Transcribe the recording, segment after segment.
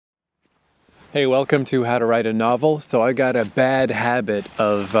Hey, welcome to How to Write a Novel. So I got a bad habit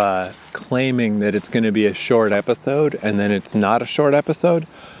of claiming that it's going to be a short episode, and then it's not a short episode.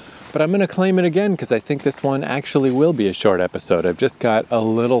 But I'm going to claim it again because I think this one actually will be a short episode. I've just got a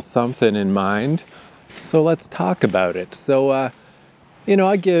little something in mind, so let's talk about it. So, I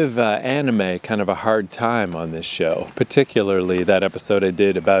give anime kind of a hard time on this show, particularly that episode I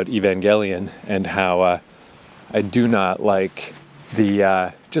did about Evangelion and how I do not like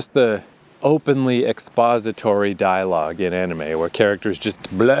the openly expository dialogue in anime where characters just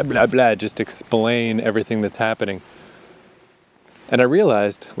blah, blah, blah, just explain everything that's happening. And I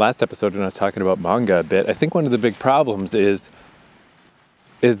realized last episode when I was talking about manga a bit, I think one of the big problems is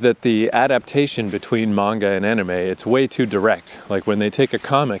that the adaptation between manga and anime, it's way too direct. Like when they take a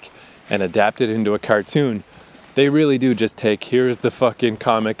comic and adapt it into a cartoon, they really do just take, here's the fucking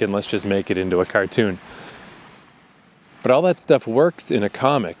comic and let's just make it into a cartoon. But all that stuff works in a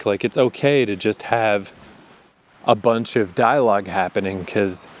comic. Like, it's okay to just have a bunch of dialogue happening,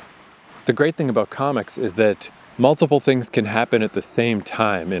 because the great thing about comics is that multiple things can happen at the same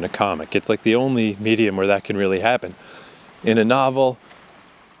time in a comic. It's like the only medium where that can really happen. In a novel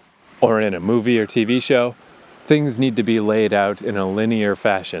or in a movie or TV show, things need to be laid out in a linear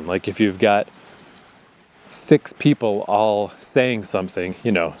fashion. Like if you've got 6 people all saying something,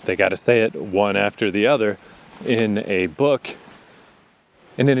 they got to say it one after the other. In a book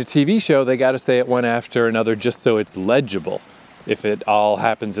and in a TV show, they got to say it one after another just so it's legible. If it all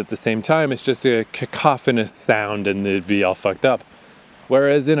happens at the same time, it's just a cacophonous sound and it'd be all fucked up.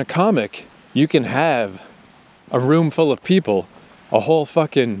 Whereas in a comic, you can have a room full of people, a whole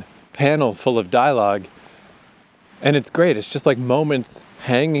fucking panel full of dialogue, and it's great. It's just like moments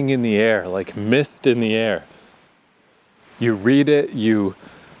hanging in the air, like mist in the air. You read it, you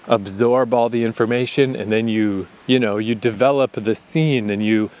absorb all the information, and then you develop the scene and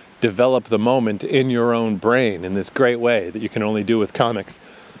you develop the moment in your own brain in this great way that you can only do with comics.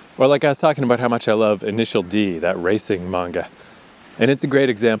 Or like I was talking about how much I love Initial D, that racing manga. And it's a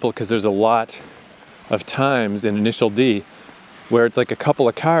great example because there's a lot of times in Initial D where it's like a couple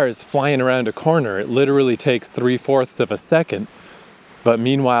of cars flying around a corner. It literally takes 3/4 of a second, but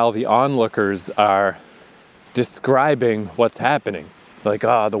meanwhile the onlookers are describing what's happening. Like,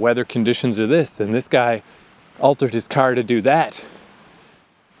 the weather conditions are this, and this guy altered his car to do that.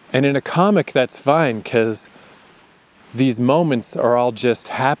 And in a comic, that's fine, because these moments are all just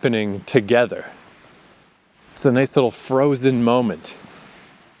happening together. It's a nice little frozen moment,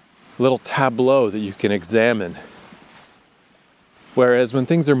 little tableau that you can examine. Whereas when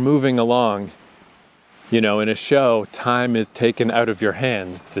things are moving along, in a show, time is taken out of your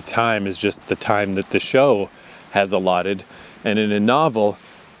hands. The time is just the time that the show has allotted. And in a novel,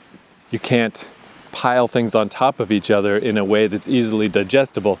 you can't pile things on top of each other in a way that's easily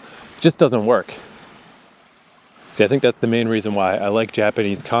digestible. It just doesn't work. See, I think that's the main reason why I like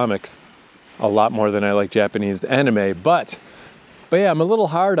Japanese comics a lot more than I like Japanese anime. But yeah, I'm a little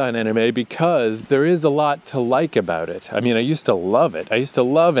hard on anime because there is a lot to like about it. I mean, I used to love it. I used to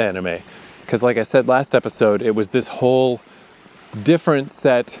love anime because, like I said last episode, it was this whole different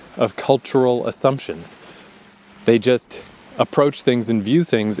set of cultural assumptions. They just approach things and view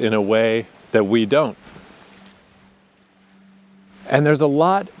things in a way that we don't. And there's a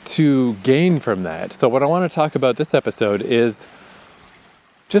lot to gain from that. So what I want to talk about this episode is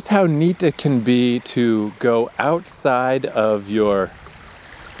just how neat it can be to go outside of your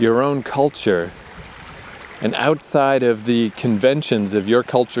own culture and outside of the conventions of your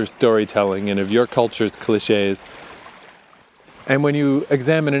culture's storytelling and of your culture's cliches. And when you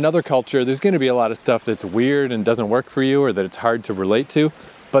examine another culture, there's going to be a lot of stuff that's weird and doesn't work for you or that it's hard to relate to.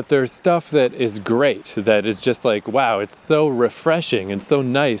 But there's stuff that is great, that is just like, wow, it's so refreshing and so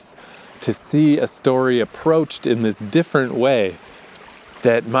nice to see a story approached in this different way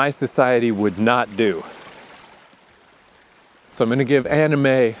that my society would not do. So I'm going to give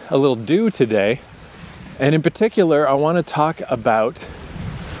anime a little due today. And in particular, I want to talk about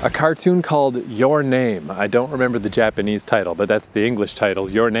a cartoon called Your Name. I don't remember the Japanese title, but that's the English title,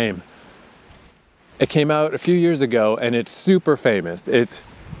 Your Name. It came out a few years ago, and it's super famous. It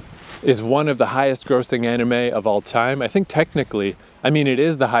is one of the highest grossing anime of all time. I think technically, it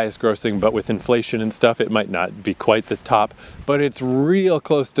is the highest grossing, but with inflation and stuff, it might not be quite the top, but it's real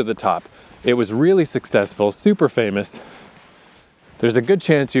close to the top. It was really successful, super famous. There's a good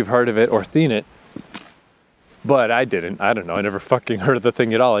chance you've heard of it or seen it. But I didn't. I don't know. I never fucking heard of the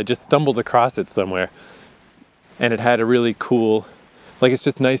thing at all. I just stumbled across it somewhere. And it had a really cool, it's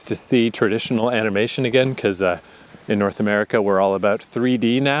just nice to see traditional animation again, because in North America, we're all about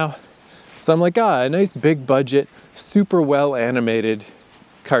 3D now. So I'm like, a nice big budget, super well animated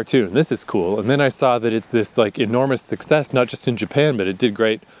cartoon. This is cool. And then I saw that it's this like enormous success, not just in Japan, but it did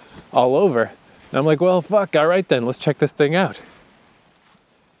great all over. And I'm like, well, fuck, all right then, let's check this thing out.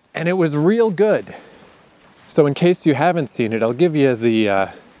 And it was real good. So in case you haven't seen it, I'll give you the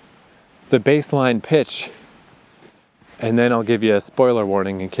baseline pitch, and then I'll give you a spoiler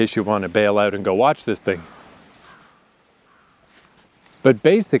warning in case you want to bail out and go watch this thing. But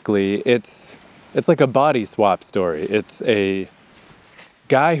basically, it's like a body swap story. It's a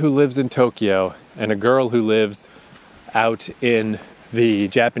guy who lives in Tokyo and a girl who lives out in the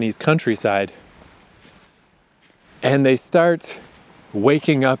Japanese countryside, and they start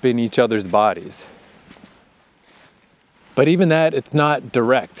waking up in each other's bodies. But even that, it's not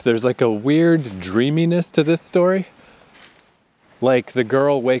direct. There's like a weird dreaminess to this story. Like the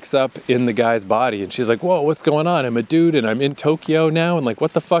girl wakes up in the guy's body and she's like, whoa, what's going on? I'm a dude and I'm in Tokyo now, and like,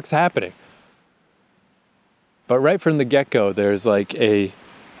 what the fuck's happening? But right from the get-go, there's like a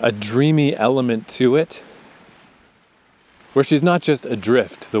dreamy element to it, where she's not just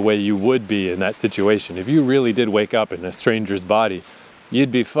adrift the way you would be in that situation. If you really did wake up in a stranger's body,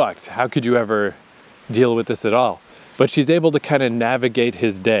 you'd be fucked. How could you ever deal with this at all? But she's able to kind of navigate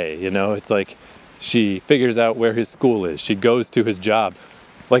his day, you know? It's like she figures out where his school is. She goes to his job.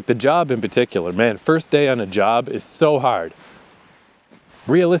 Like the job in particular, man, first day on a job is so hard.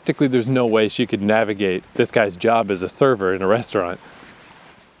 Realistically, there's no way she could navigate this guy's job as a server in a restaurant.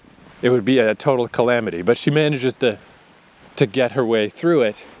 It would be a total calamity. But she manages to get her way through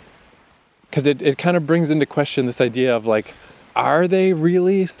it. Because it kind of brings into question this idea of like, are they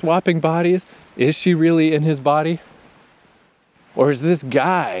really swapping bodies? Is she really in his body? Or is this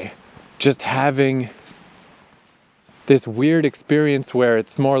guy just having this weird experience where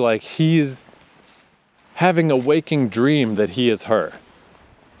it's more like he's having a waking dream that he is her?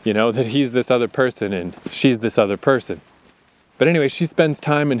 You know, that he's this other person and she's this other person. But anyway, she spends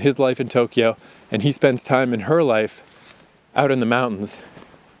time in his life in Tokyo, and he spends time in her life out in the mountains.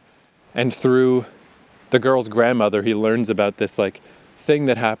 And through the girl's grandmother, he learns about this like thing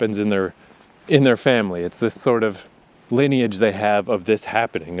that happens in their family. It's this sort of lineage they have of this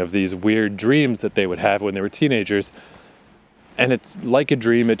happening, of these weird dreams that they would have when they were teenagers. And it's like a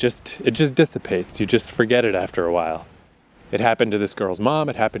dream, it just dissipates. You just forget it after a while. It happened to this girl's mom,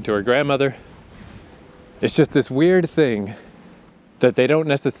 it happened to her grandmother. It's just this weird thing that they don't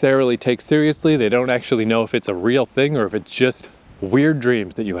necessarily take seriously. They don't actually know if it's a real thing or if it's just weird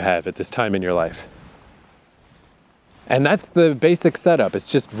dreams that you have at this time in your life. And that's the basic setup. It's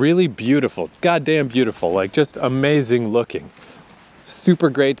just really beautiful, goddamn beautiful, like just amazing looking. Super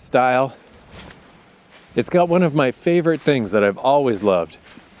great style. It's got one of my favorite things that I've always loved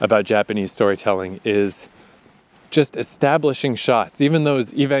about Japanese storytelling is just establishing shots. Even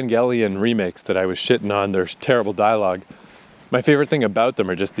those Evangelion remakes that I was shitting on, their terrible dialogue, my favorite thing about them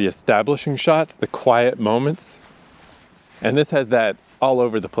are just the establishing shots, the quiet moments. And this has that all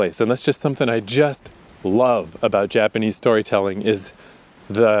over the place. And that's just something I just love about Japanese storytelling is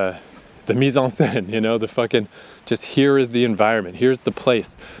the mise en scène, you know, the fucking, just here is the environment, here's the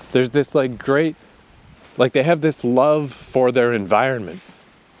place. There's this like great, like they have this love for their environment.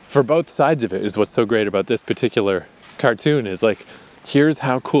 For both sides of it is what's so great about this particular cartoon is like, here's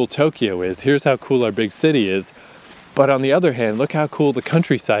how cool Tokyo is, here's how cool our big city is. But on the other hand, look how cool the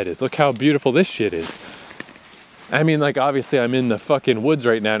countryside is, look how beautiful this shit is. I mean, like, obviously I'm in the fucking woods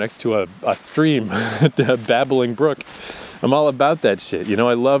right now next to a stream, a babbling brook. I'm all about that shit, you know,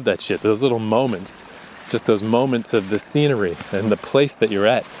 I love that shit, those little moments, just those moments of the scenery and the place that you're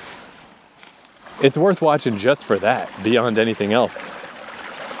at. It's worth watching just for that, beyond anything else.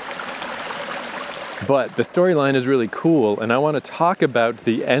 But the storyline is really cool, and I want to talk about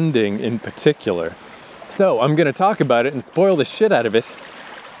the ending in particular. So I'm going to talk about it and spoil the shit out of it.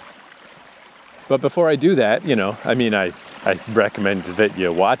 But before I do that, you know, I mean, I recommend that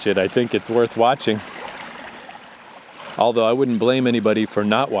you watch it. I think it's worth watching. Although I wouldn't blame anybody for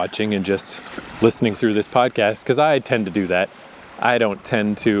not watching and just listening through this podcast, because I tend to do that. I don't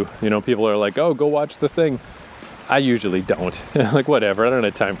tend to, you know, people are like, oh, go watch the thing. I usually don't. Like, whatever, I don't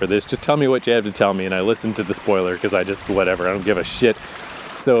have time for this. Just tell me what you have to tell me, and I listen to the spoiler, because I just, whatever, I don't give a shit.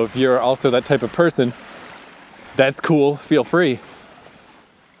 So if you're also that type of person, that's cool, feel free.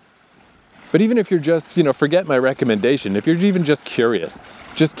 But even if you're just, you know, forget my recommendation, if you're even just curious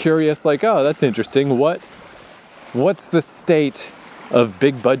like, oh, that's interesting, what's the state of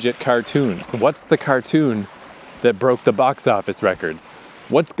big budget cartoons? What's the cartoon that broke the box office records?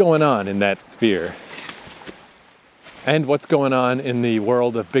 What's going on in that sphere? And what's going on in the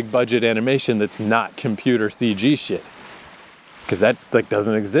world of big budget animation that's not computer CG shit? Because that like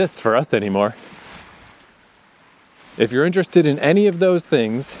doesn't exist for us anymore. If you're interested in any of those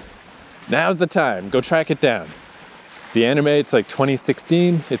things, now's the time. Go track it down. The anime, it's like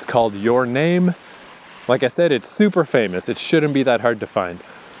 2016. It's called Your Name. Like I said, it's super famous. It shouldn't be that hard to find.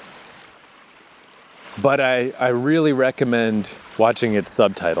 But I really recommend watching it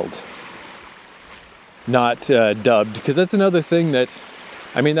subtitled, not dubbed, because that's another thing that's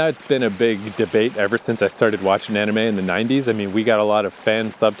been a big debate ever since I started watching anime in the 90s. I mean, we got a lot of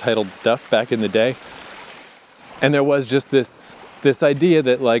fan subtitled stuff back in the day. And there was just this idea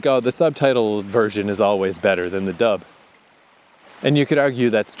that like, oh, the subtitle version is always better than the dub. And you could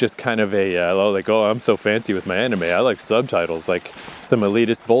argue that's just kind of I'm so fancy with my anime, I like subtitles, like some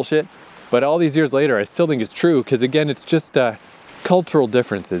elitist bullshit. But all these years later, I still think it's true, because again, it's just cultural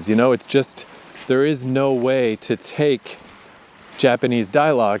differences, it's just, there is no way to take Japanese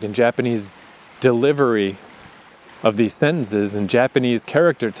dialogue and Japanese delivery of these sentences and Japanese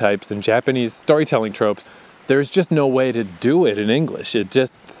character types and Japanese storytelling tropes. There's just no way to do it in English. It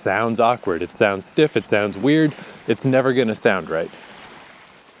just sounds awkward. It sounds stiff. It sounds weird. It's never going to sound right.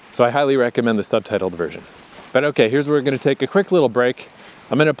 So I highly recommend the subtitled version. But okay, here's where we're going to take a quick little break.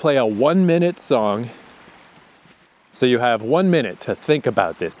 I'm going to play a 1-minute song. So you have 1 minute to think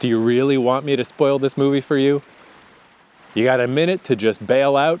about this. Do you really want me to spoil this movie for you? You got a minute to just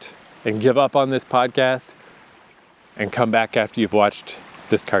bail out and give up on this podcast and come back after you've watched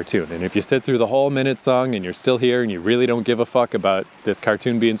this cartoon. And if you sit through the whole minute song and you're still here and you really don't give a fuck about this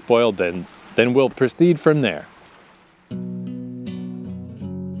cartoon being spoiled, then we'll proceed from there.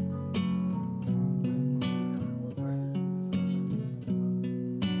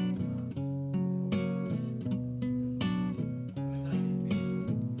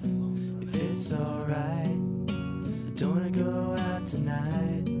 If it's alright, I don't wanna go out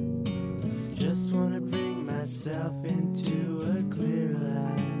tonight. Just wanna bring myself into a clear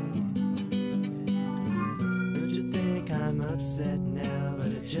light. Don't you think I'm upset now, but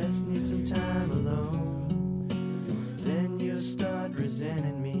I just need some time alone. Then you'll start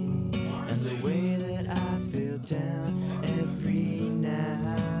resenting me and the way that I feel down every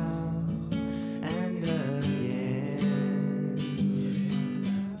now and again.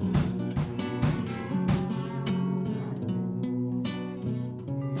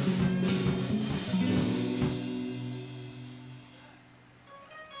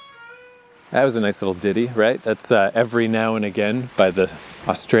 That was a nice little ditty, right? That's Every Now and Again by the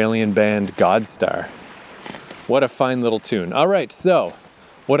Australian band Godstar. What a fine little tune. All right, so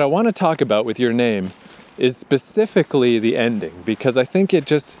what I want to talk about with Your Name is specifically the ending, because I think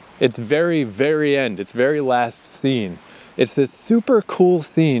it's very, very end. It's very last scene. It's this super cool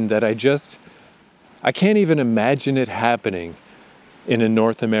scene that I can't even imagine it happening in a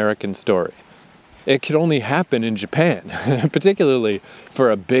North American story. It could only happen in Japan, particularly for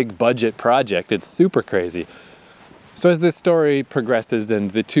a big budget project. It's super crazy. So as this story progresses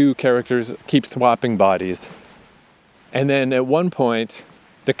and the two characters keep swapping bodies, and then at one point,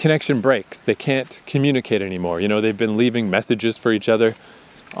 the connection breaks. They can't communicate anymore. They've been leaving messages for each other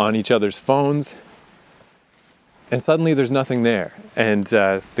on each other's phones, and suddenly there's nothing there. And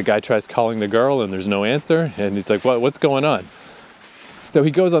the guy tries calling the girl and there's no answer, and he's like, what's going on? So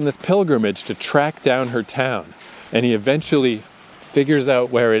he goes on this pilgrimage to track down her town, and he eventually figures out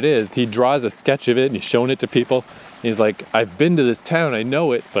where it is. He draws a sketch of it and he's showing it to people. He's like, I've been to this town, I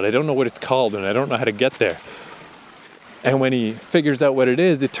know it, but I don't know what it's called and I don't know how to get there. And when he figures out what it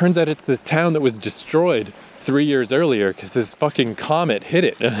is, it turns out it's this town that was destroyed 3 years earlier because this fucking comet hit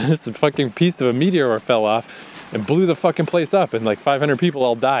it. This fucking piece of a meteor fell off and blew the fucking place up, and like 500 people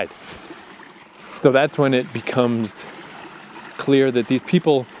all died. So that's when it becomes clear that these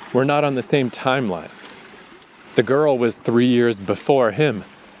people were not on the same timeline. The girl was 3 years before him.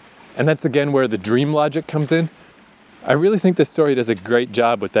 And that's again where the dream logic comes in. I really think this story does a great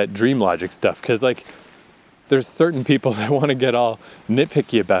job with that dream logic stuff, because like there's certain people that want to get all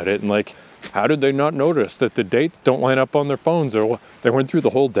nitpicky about it and like, how did they not notice that the dates don't line up on their phones, or they went through the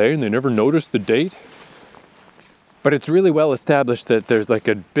whole day and they never noticed the date? But it's really well established that there's like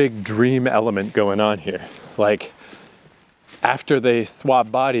a big dream element going on here. Like, after they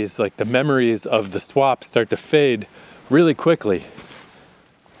swap bodies, like the memories of the swap start to fade really quickly,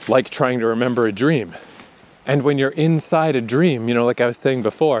 like trying to remember a dream. And when you're inside a dream, like I was saying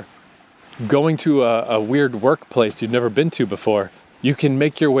before, going to a weird workplace you've never been to before, you can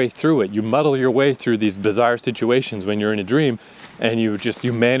make your way through it. You muddle your way through these bizarre situations when you're in a dream, and you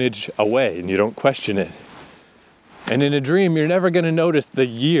manage away and you don't question it. And in a dream, you're never going to notice the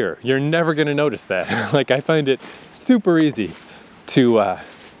year. You're never going to notice that. Like, I find it super easy to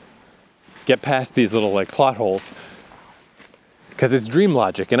get past these little like plot holes because it's dream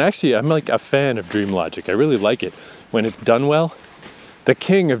logic. And actually, I'm like a fan of dream logic. I really like it when it's done well. The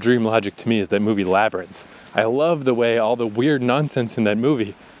king of dream logic to me is that movie Labyrinth. I love the way all the weird nonsense in that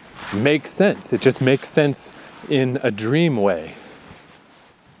movie makes sense. It just makes sense in a dream way.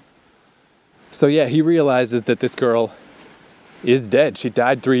 So yeah, he realizes that this girl is dead. She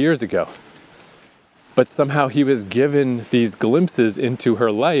died 3 years ago. But somehow he was given these glimpses into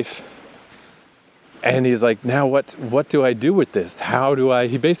her life. And he's like, now what do I do with this?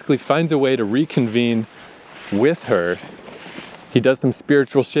 He basically finds a way to reconvene with her. He does some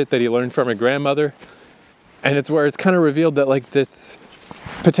spiritual shit that he learned from her grandmother. And it's where it's kind of revealed that like this,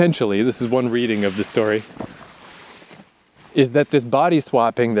 potentially, this is one reading of the story, is that this body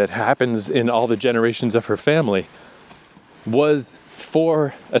swapping that happens in all the generations of her family was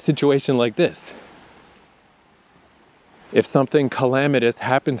for a situation like this. If something calamitous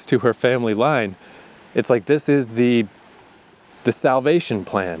happens to her family line, it's like this is the salvation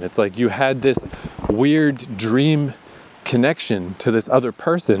plan. It's like you had this weird dream connection to this other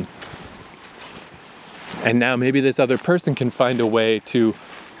person, and now maybe this other person can find a way to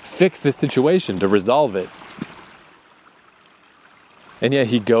fix this situation, to resolve it. And yeah,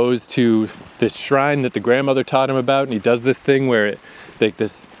 he goes to this shrine that the grandmother taught him about, and he does this thing where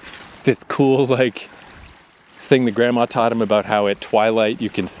this cool like thing the grandma taught him about how at twilight you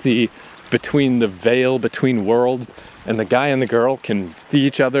can see between the veil between worlds, and the guy and the girl can see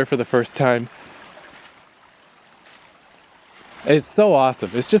each other for the first time. It's so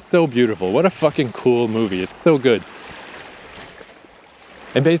awesome. It's just so beautiful. What a fucking cool movie. It's so good.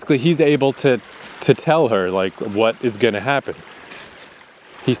 And basically he's able to tell her like what is going to happen.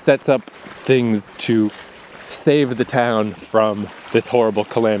 He sets up things to save the town from this horrible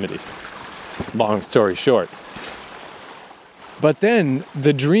calamity. Long story short. But then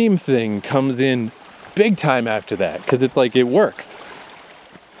the dream thing comes in big time after that, because it's like it works.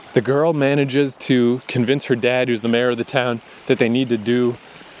 The girl manages to convince her dad, who's the mayor of the town, that they need to do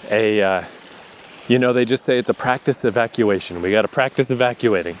they just say it's a practice evacuation. We got to practice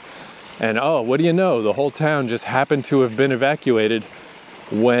evacuating. And what do you know? The whole town just happened to have been evacuated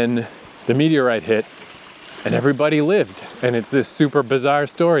when the meteorite hit, and everybody lived. And it's this super bizarre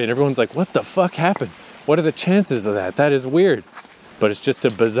story, and everyone's like, what the fuck happened? What are the chances of that? That is weird. But it's just a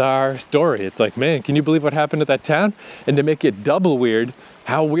bizarre story. It's like, man, can you believe what happened to that town? And to make it double weird,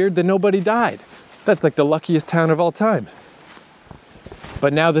 how weird that nobody died. That's like the luckiest town of all time.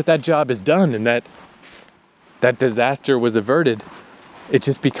 But now that job is done and that disaster was averted, it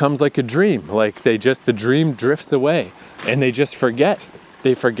just becomes like a dream. Like the dream drifts away and they just forget.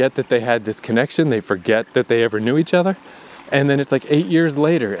 They forget that they had this connection. They forget that they ever knew each other. And then it's like 8 years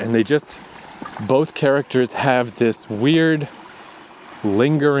later and both characters have this weird,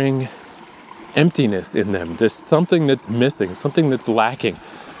 lingering emptiness in them. There's something that's missing, something that's lacking,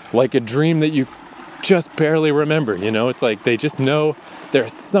 like a dream that you just barely remember, It's like they just know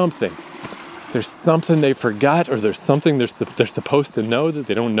there's something they forgot, or there's something they're supposed to know that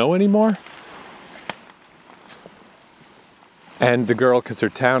they don't know anymore. And the girl, because her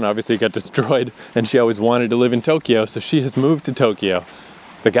town obviously got destroyed and she always wanted to live in Tokyo, so she has moved to Tokyo.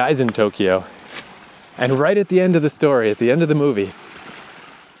 The guy's in Tokyo. And right at the end of the story, at the end of the movie,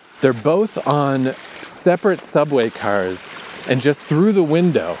 they're both on separate subway cars, and just through the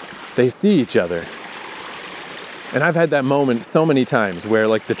window, they see each other. And I've had that moment so many times where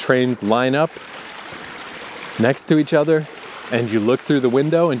like the trains line up next to each other, and you look through the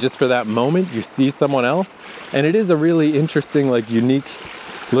window, and just for that moment, you see someone else. And it is a really interesting, like unique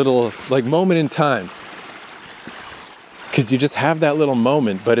little like moment in time. Because you just have that little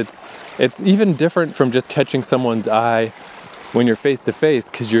moment, but it's even different from just catching someone's eye when you're face to face,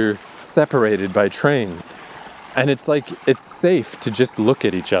 because you're separated by trains. And it's like, it's safe to just look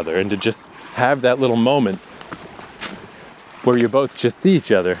at each other and to just have that little moment where you both just see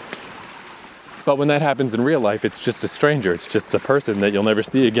each other. But when that happens in real life, it's just a stranger. It's just a person that you'll never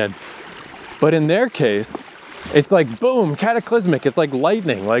see again. But in their case, it's like, boom, cataclysmic. It's like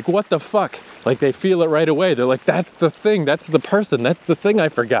lightning. Like, what the fuck? Like, they feel it right away. They're like, that's the thing. That's the person. That's the thing I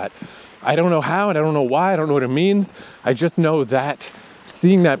forgot. I don't know how, and I don't know why. I don't know what it means. I just know that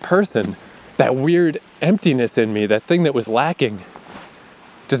seeing that person, that weird emptiness in me, that thing that was lacking,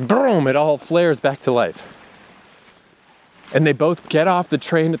 just boom, it all flares back to life. And they both get off the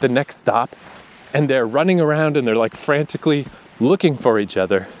train at the next stop, and they're running around and they're like frantically looking for each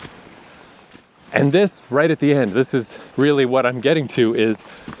other. And this, right at the end, this is really what I'm getting to, is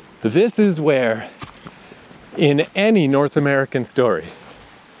this is where, in any North American story,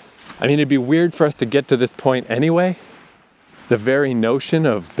 I mean, it'd be weird for us to get to this point anyway. The very notion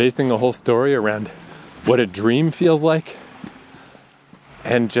of basing the whole story around what a dream feels like,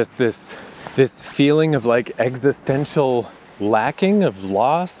 and just this this feeling of like existential lacking, of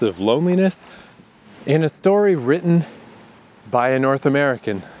loss, of loneliness in a story written by a North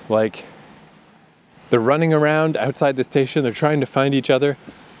American. Like, they're running around outside the station, they're trying to find each other.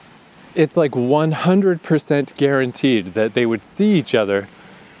 It's like 100% guaranteed that they would see each other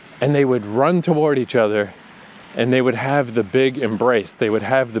and they would run toward each other and they would have the big embrace. They would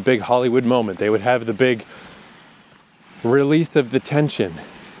have the big Hollywood moment. They would have the big release of the tension.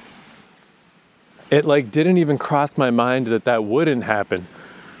 It like didn't even cross my mind that that wouldn't happen,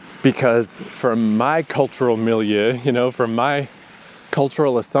 because from my cultural milieu, from my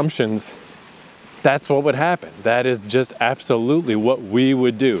cultural assumptions, that's what would happen. That is just absolutely what we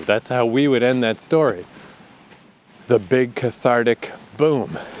would do. That's how we would end that story. The big cathartic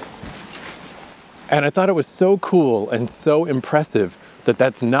boom. And I thought it was so cool and so impressive that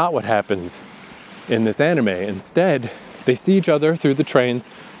that's not what happens in this anime. Instead, they see each other through the trains.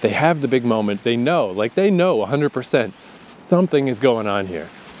 They have the big moment. They know 100% something is going on here.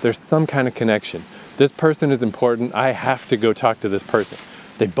 There's some kind of connection. This person is important. I have to go talk to this person.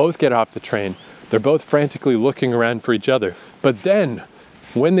 They both get off the train. They're both frantically looking around for each other. But then,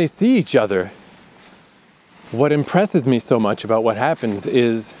 when they see each other, what impresses me so much about what happens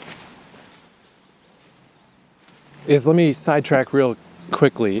is let me sidetrack real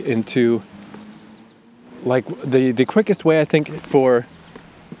quickly into like the quickest way I think for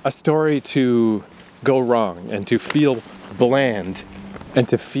a story to go wrong and to feel bland and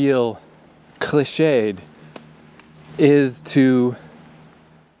to feel cliched is to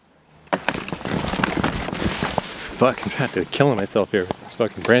I'm killing myself here with these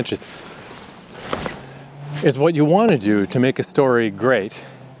fucking branches. Is what you want to do to make a story great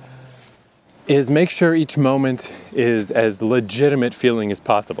is make sure each moment is as legitimate feeling as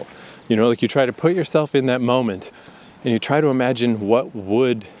possible. Like you try to put yourself in that moment and you try to imagine what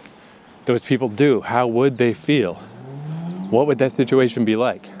would those people do? How would they feel? What would that situation be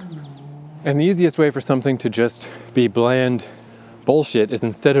like? And the easiest way for something to just be bland bullshit is,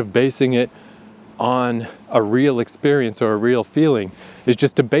 instead of basing it on a real experience or a real feeling, is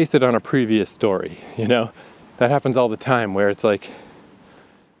just to base it on a previous story. That happens all the time, where it's like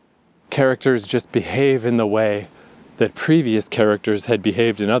characters just behave in the way that previous characters had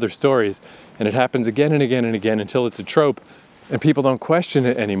behaved in other stories, and it happens again and again and again until it's a trope and people don't question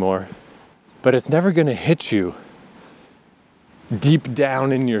it anymore. But it's never going to hit you deep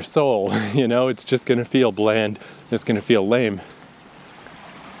down in your soul. It's just going to feel bland. It's going to feel lame.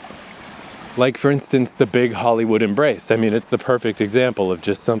 Like, for instance, the big Hollywood embrace. It's the perfect example of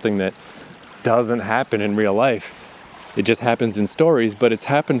just something that doesn't happen in real life. It just happens in stories, but it's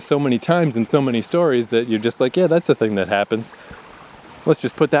happened so many times in so many stories that you're just like, yeah, that's a thing that happens. Let's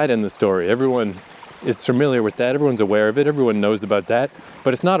just put that in the story. Everyone is familiar with that. Everyone's aware of it. Everyone knows about that.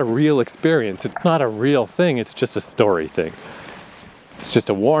 But it's not a real experience. It's not a real thing. It's just a story thing. It's just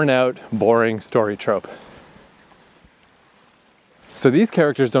a worn out, boring story trope. So these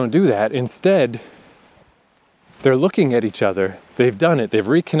characters don't do that. Instead, they're looking at each other. They've done it. They've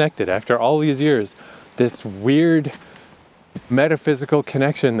reconnected after all these years. This weird metaphysical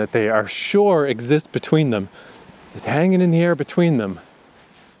connection that they are sure exists between them is hanging in the air between them.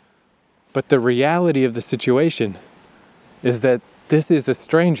 But the reality of the situation is that this is a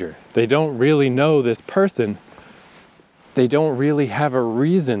stranger. They don't really know this person. They don't really have a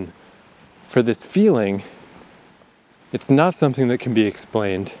reason for this feeling. It's not something that can be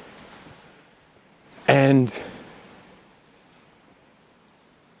explained. And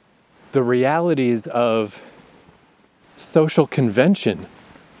the realities of social convention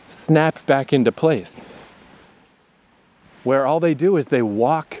snap back into place, where all they do is they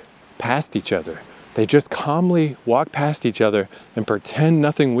walk past each other. They just calmly walk past each other and pretend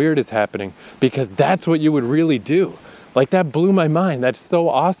nothing weird is happening, because that's what you would really do. Like, that blew my mind. That's so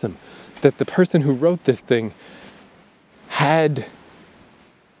awesome that the person who wrote this thing had,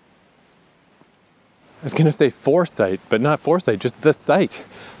 I was going to say foresight, but not foresight, just the sight,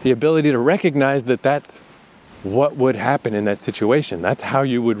 the ability to recognize that that's what would happen in that situation. That's how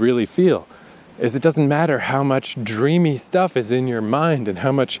you would really feel. Is it doesn't matter how much dreamy stuff is in your mind and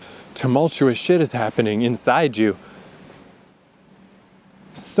how much tumultuous shit is happening inside you.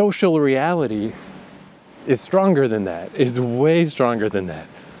 Social reality is stronger than that, is way stronger than that.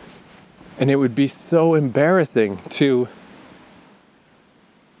 And it would be so embarrassing to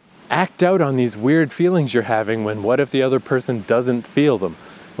act out on these weird feelings you're having when what if the other person doesn't feel them?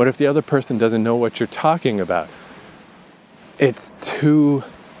 What if the other person doesn't know what you're talking about? It's too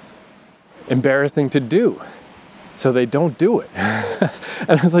embarrassing to do. So they don't do it.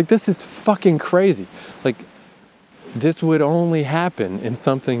 And I was like, this is fucking crazy. Like, this would only happen in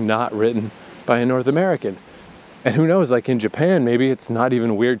something not written by a North American. And who knows, like in Japan, maybe it's not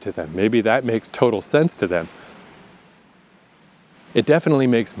even weird to them. Maybe that makes total sense to them. It definitely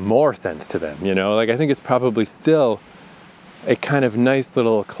makes more sense to them, you know? Like, I think it's probably still a kind of nice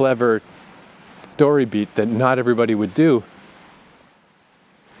little clever story beat that not everybody would do.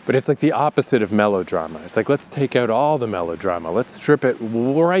 But it's like the opposite of melodrama. It's like, let's take out all the melodrama. Let's strip it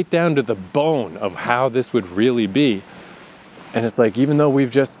right down to the bone of how this would really be. And it's like, even though we've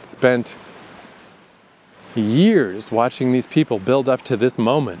just spent years watching these people build up to this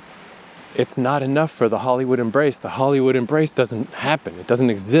moment, it's not enough for the Hollywood embrace. The Hollywood embrace doesn't happen. It doesn't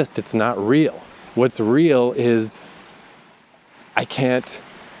exist. It's not real. What's real is I can't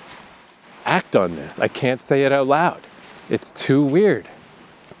act on this. I can't say it out loud. It's too weird.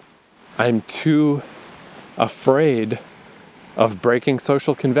 I'm too afraid of breaking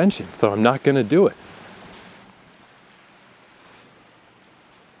social convention, so I'm not going to do it.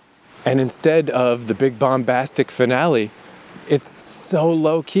 And instead of the big bombastic finale, it's so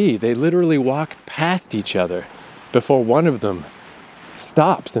low key. They literally walk past each other before one of them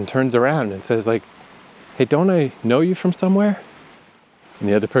stops and turns around and says like, hey, don't I know you from somewhere? And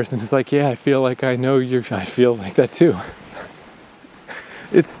the other person is like, yeah, I feel like I know you. I feel like that too.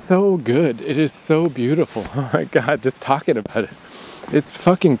 It's so good. It is so beautiful. Oh my God, just talking about it. It's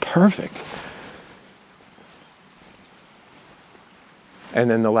fucking perfect. And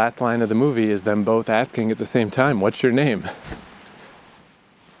then the last line of the movie is them both asking at the same time, what's your name?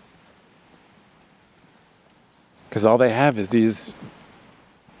 Because all they have is these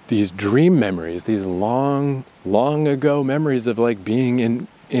dream memories, these long ago memories of like being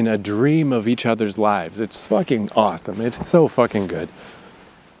in a dream of each other's lives. It's fucking awesome. It's so fucking good.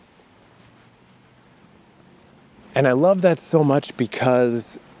 And I love that so much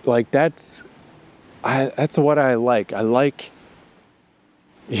because like that's what I like. I like,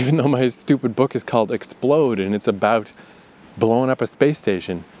 even though my stupid book is called Explode and it's about blowing up a space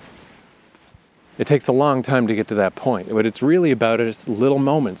station, it takes a long time to get to that point. But it's really about just little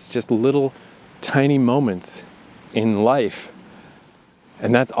moments, just little tiny moments in life.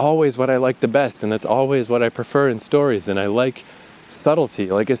 And that's always what I like the best, and that's always what I prefer in stories. And I like subtlety.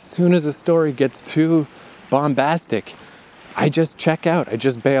 Like as soon as a story gets too bombastic, I just check out. I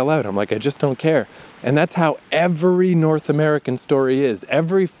just bail out. I'm like, I just don't care. And that's how every North American story is.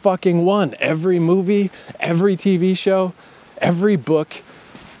 Every fucking one. Every movie, every TV show, every book.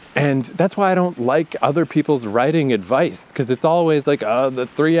 And that's why I don't like other people's writing advice, because it's always like, the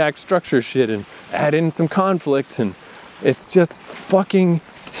 3-act structure shit and add in some conflict, and it's just fucking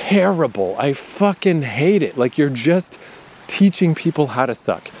terrible. I fucking hate it. Like, you're just teaching people how to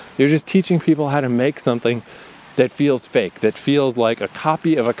suck. You're just teaching people how to make something that feels fake, that feels like a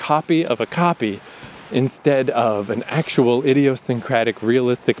copy of a copy of a copy, instead of an actual idiosyncratic,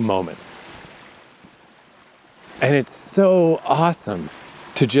 realistic moment. And it's so awesome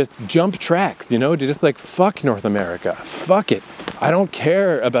to just jump tracks, you know, to just like, fuck North America, fuck it. I don't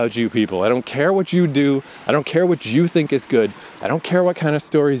care about you people. I don't care what you do. I don't care what you think is good. I don't care what kind of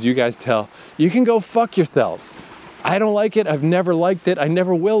stories you guys tell. You can go fuck yourselves. I don't like it. I've never liked it. I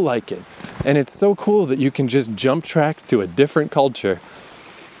never will like it. And it's so cool that you can just jump tracks to a different culture.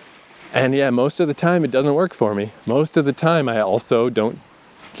 And yeah, most of the time it doesn't work for me. Most of the time I also don't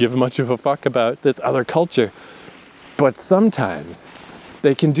give much of a fuck about this other culture. But sometimes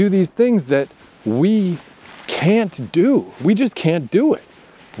they can do these things that we can't do. We just can't do it.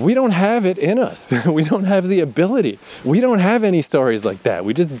 We don't have it in us. We don't have the ability. We don't have any stories like that.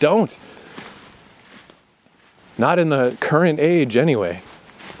 We just don't. Not in the current age anyway.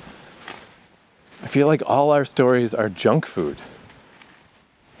 I feel like all our stories are junk food.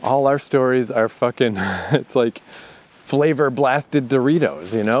 All our stories are fucking, it's like flavor blasted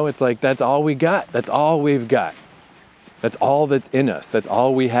Doritos, you know? It's like, that's all we got. That's all we've got. That's all that's in us. That's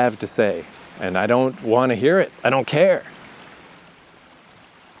all we have to say. And I don't want to hear it. I don't care.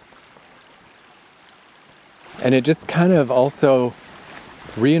 And it just kind of also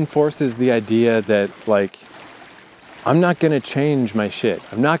reinforces the idea that, like, I'm not going to change my shit.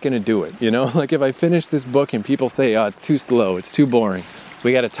 I'm not going to do it. You know, like if I finish this book and people say, oh, it's too slow, it's too boring,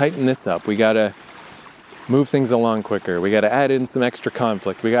 we got to tighten this up. We got to move things along quicker. We got to add in some extra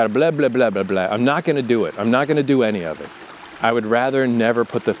conflict. We got to blah, blah, blah, blah, blah. I'm not going to do it. I'm not going to do any of it. I would rather never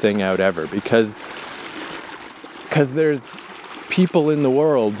put the thing out ever, because there's people in the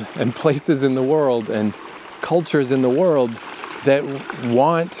world and places in the world and cultures in the world that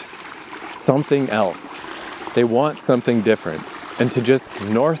want something else. They want something different. And to just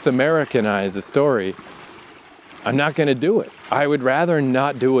North Americanize a story, I'm not going to do it. I would rather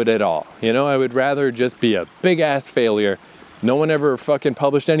not do it at all. You know, I would rather just be a big ass failure No one ever fucking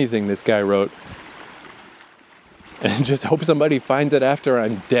published anything this guy wrote. And just hope somebody finds it after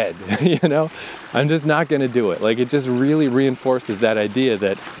I'm dead, you know? I'm just not gonna do it. Like, it just really reinforces that idea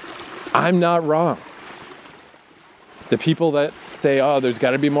that I'm not wrong. The people that say, oh, there's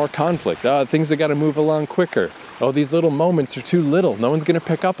gotta be more conflict. Oh, things have gotta move along quicker. Oh, these little moments are too little. No one's gonna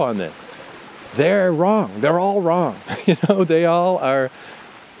pick up on this. They're wrong. They're all wrong. You know, they all are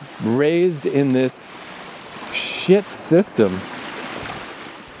raised in this shit system.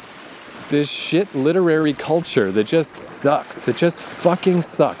 This shit literary culture that just sucks, that just fucking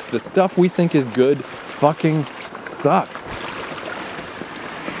sucks. The stuff we think is good fucking sucks.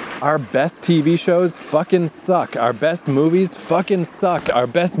 Our best TV shows fucking suck. Our best movies fucking suck. Our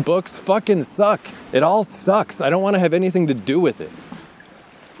best books fucking suck. It all sucks. I don't want to have anything to do with it.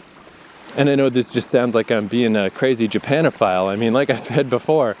 And I know this just sounds like I'm being a crazy Japanophile. I mean, like I said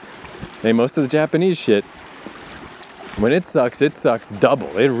before, most of the Japanese shit, when it sucks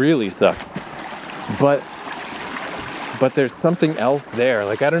double. It really sucks. But there's something else there.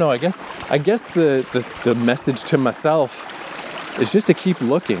 Like, I don't know, I guess the message to myself is just to keep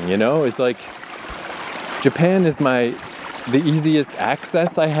looking, you know? It's like, Japan is the easiest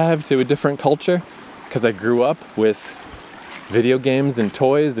access I have to a different culture, because I grew up with video games and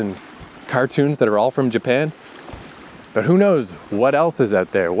toys and cartoons that are all from Japan. But who knows what else is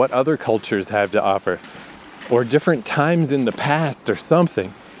out there, what other cultures have to offer, or different times in the past or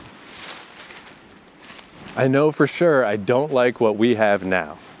something. I know for sure I don't like what we have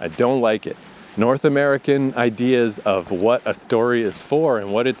now. I don't like it. North American ideas of what a story is for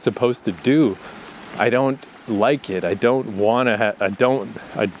and what it's supposed to do. I don't like it. I don't want to I don't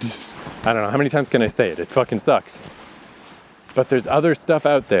know, how many times can I say it? It fucking sucks. But there's other stuff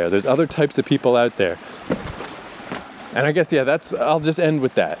out there. There's other types of people out there. And I guess, I'll just end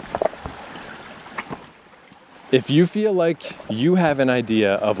with that. If you feel like you have an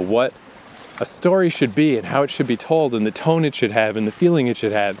idea of what a story should be and how it should be told and the tone it should have and the feeling it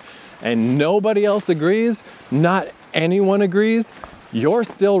should have, and nobody else agrees, not anyone agrees, you're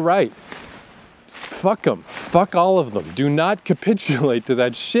still right. Fuck them. Fuck all of them. Do not capitulate to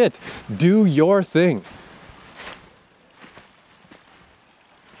that shit. Do your thing.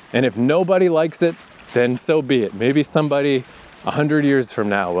 And if nobody likes it, then so be it. Maybe somebody 100 years from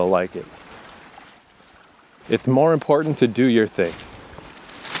now will like it. It's more important to do your thing.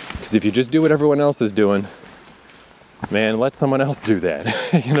 Because if you just do what everyone else is doing, man, let someone else do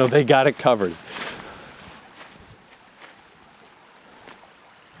that. You know, they got it covered.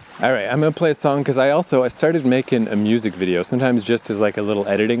 All right, I'm going to play a song because I started making a music video. Sometimes just as like a little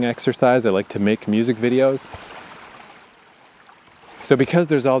editing exercise, I like to make music videos. So because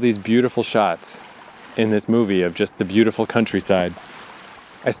there's all these beautiful shots in this movie of just the beautiful countryside,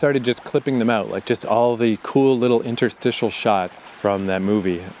 I started just clipping them out, like just all the cool little interstitial shots from that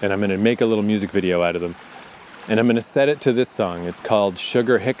movie. And I'm going to make a little music video out of them. And I'm going to set it to this song. It's called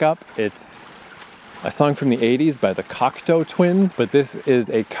Sugar Hiccup. It's a song from the 80s by the Cocteau Twins, but this is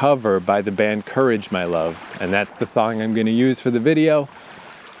a cover by the band Courage My Love. And that's the song I'm going to use for the video.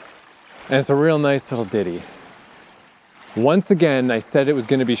 And it's a real nice little ditty. Once again, I said it was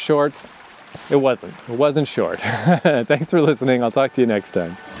going to be short. It wasn't. It wasn't short. Thanks for listening. I'll talk to you next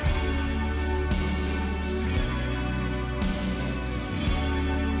time.